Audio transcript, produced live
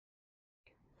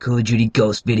Call of Duty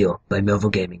Ghost video by Melville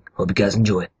Gaming. Hope you guys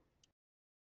enjoy.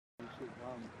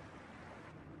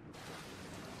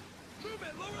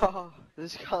 Oh,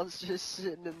 this guy's just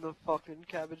sitting in the fucking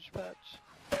cabbage patch.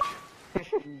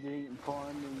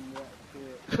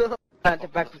 At the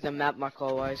back of the map, like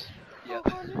always. Yep.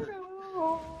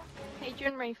 Hey,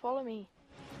 Junray, follow me.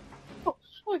 Oh,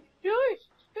 sweet Jesus!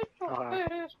 Get your Alright.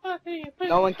 fat ass back here, you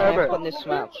No one piece can of on this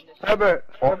map. Herbert.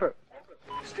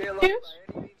 Stay alive Yes?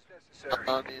 by any means necessary.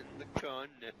 I'm in the corner.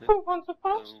 Who wants a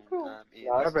popsicle? I'm in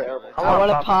Yeah, Herbert. the corner. I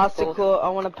want a popsicle. I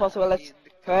want a popsicle. Let's.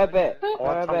 Herbert. want some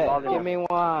Herbert. lollipop. Give me one.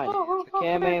 Oh,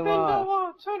 Give me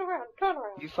one. Turn around, turn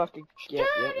around. You fucking. Yeah,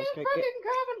 Turn let's you go get. freaking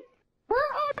Kevin! Where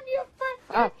are you,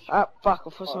 fat Fuck. I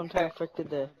thought someone infected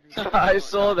there. I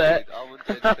saw that. I want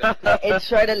that infected. It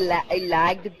tried to it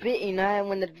lagged a bit, you know,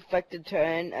 when the infected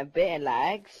turn a bit, it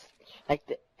lags.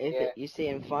 Like, you see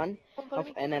in front,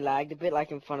 and it lagged a bit,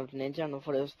 like in front of Ninja, and I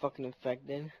thought it was fucking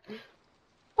infected.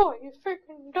 Boy, you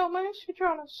freaking dumbass, you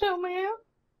trying to sell me out?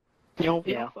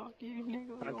 Yeah. Fuck you,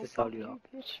 nigga. I just sold you out.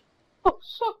 Bitch. Oh,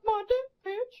 suck my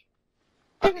dick, bitch.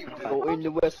 Go in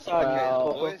the west side,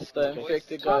 Wow. you Boys, The boys,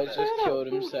 infected guy just killed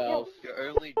himself. You're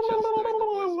only just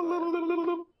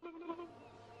doing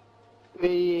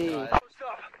We. the voice.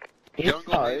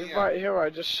 Jungle No, Maniac. right here, I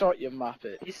just shot you,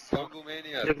 Muppet. Jungle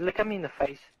Maniac. Look at me in the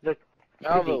face. Look.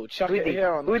 Melville, chuck it Woody,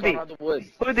 here on the Woody. corner of the woods.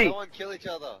 Woody! Someone kill each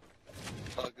other.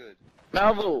 Oh, good.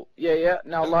 Melville, yeah.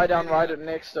 Now lie down right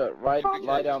next to it. Lie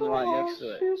down right Oh, next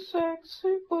to it. you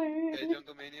sexy Hey, lady.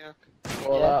 Jungle Maniac.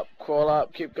 Crawl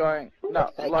up, keep going. No,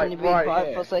 Hey, like can you be right quiet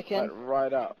here. for a second? Like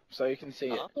right up, so you can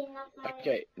see it. Huh?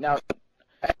 Okay, now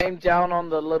aim down on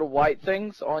the little white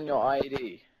things on your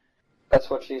ID. That's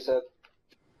what she said.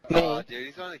 Oh, dude,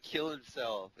 he's gonna kill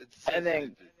himself. It's so And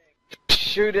then- stupid.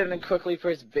 Shoot it and quickly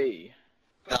press B.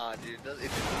 Nah, dude,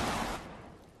 it's...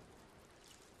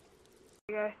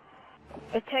 Go.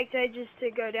 It takes ages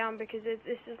to go down because this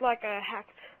is like a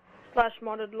hacked /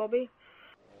 modded lobby.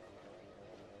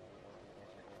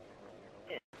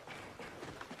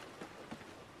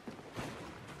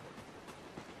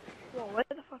 Whoa, where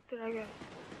the fuck did I go?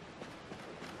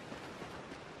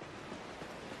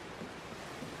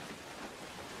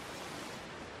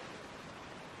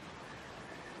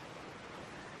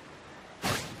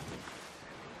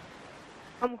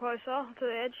 I'm closer to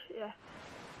the edge, yeah.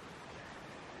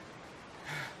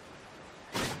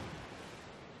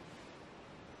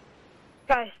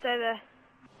 Guys, stay there.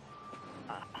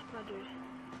 My dude.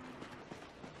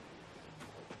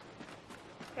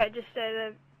 Okay, just stay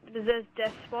there. Because there's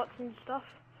death spots and stuff.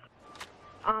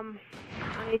 I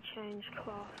need to change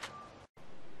class.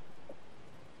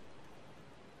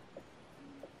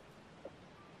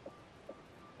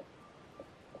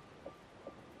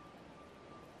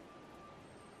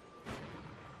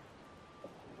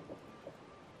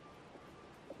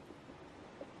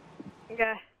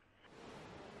 Okay.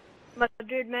 My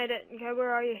dude made it. Okay,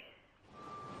 where are you?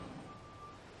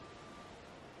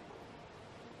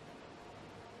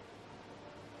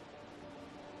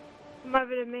 Come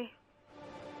over to me.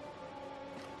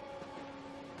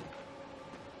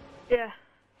 Yeah.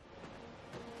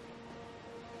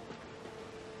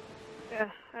 Yeah,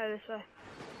 right this way.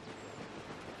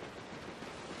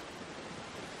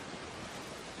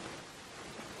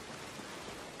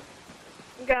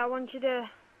 Okay, I want you to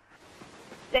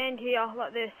stand here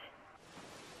like this.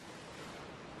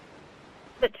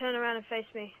 But turn around and face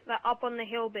me. Like up on the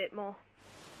hill a bit more.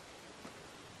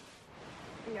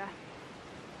 Yeah.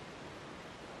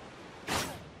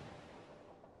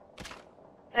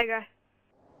 There you go.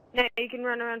 Now you can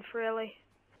run around freely.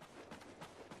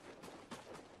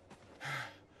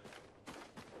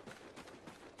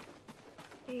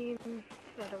 Team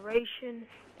Federation.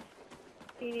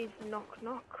 He needs knock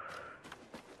knock.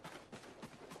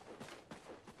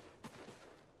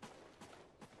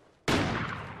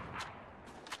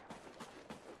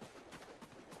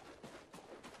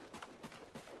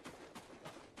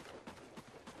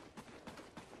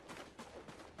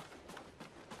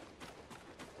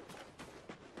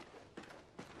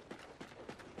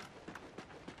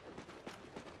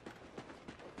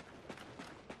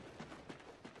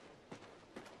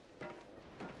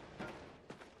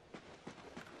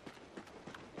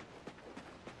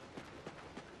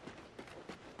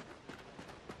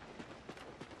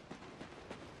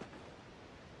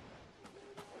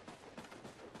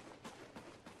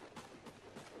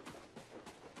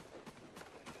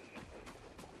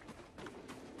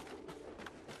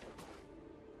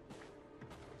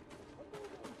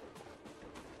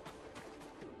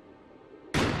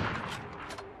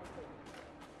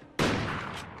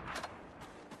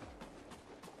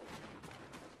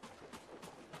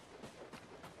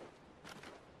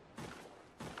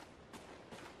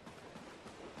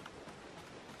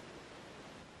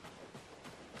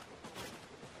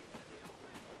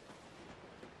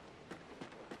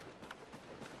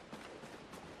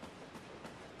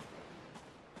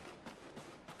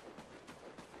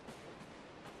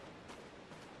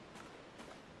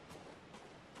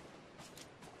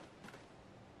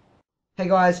 Hey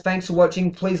guys, thanks for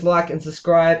watching. Please like and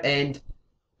subscribe, and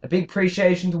a big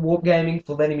appreciation to Warp Gaming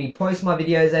for letting me post my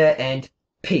videos there, and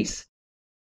peace.